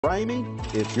Ramey,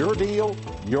 it's your deal,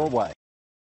 your way.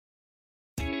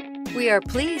 We are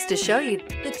pleased to show you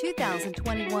the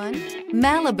 2021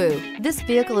 Malibu. This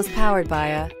vehicle is powered by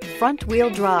a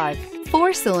front-wheel drive,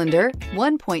 4-cylinder,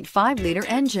 1.5-liter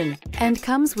engine, and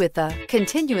comes with a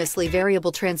continuously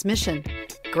variable transmission.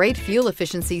 Great fuel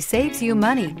efficiency saves you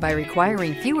money by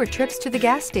requiring fewer trips to the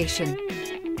gas station.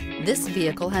 This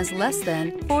vehicle has less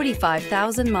than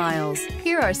 45,000 miles.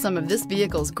 Here are some of this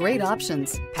vehicle's great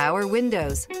options: power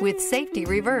windows with safety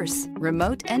reverse,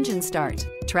 remote engine start,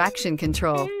 traction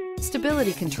control,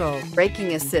 stability control,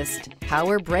 braking assist,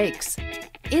 power brakes.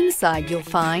 Inside you'll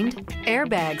find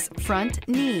airbags, front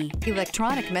knee,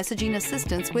 electronic messaging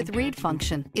assistance with read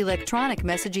function, electronic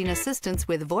messaging assistance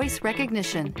with voice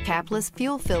recognition, capless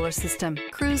fuel filler system,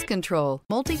 cruise control,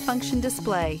 multifunction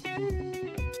display.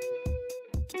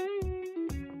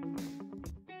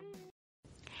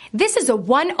 This is a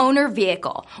one-owner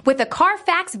vehicle with a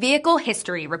Carfax Vehicle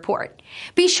History Report.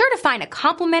 Be sure to find a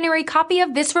complimentary copy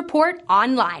of this report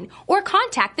online or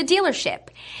contact the dealership.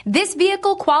 This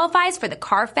vehicle qualifies for the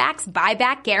Carfax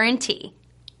Buyback Guarantee.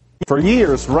 For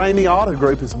years, Ramey Auto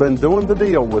Group has been doing the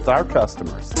deal with our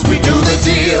customers. We do the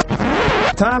deal.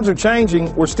 Times are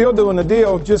changing. We're still doing the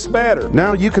deal, just better.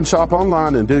 Now you can shop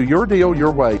online and do your deal your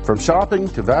way, from shopping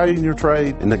to valuing your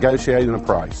trade and negotiating a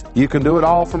price. You can do it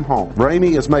all from home.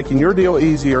 Ramey is making your deal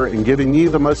easier and giving you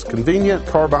the most convenient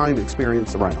car buying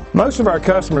experience around. Most of our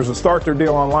customers that start their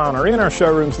deal online are in our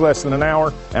showrooms less than an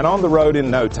hour and on the road in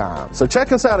no time. So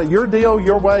check us out at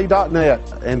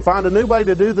yourdealyourway.net and find a new way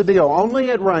to do the deal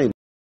only at Ramey.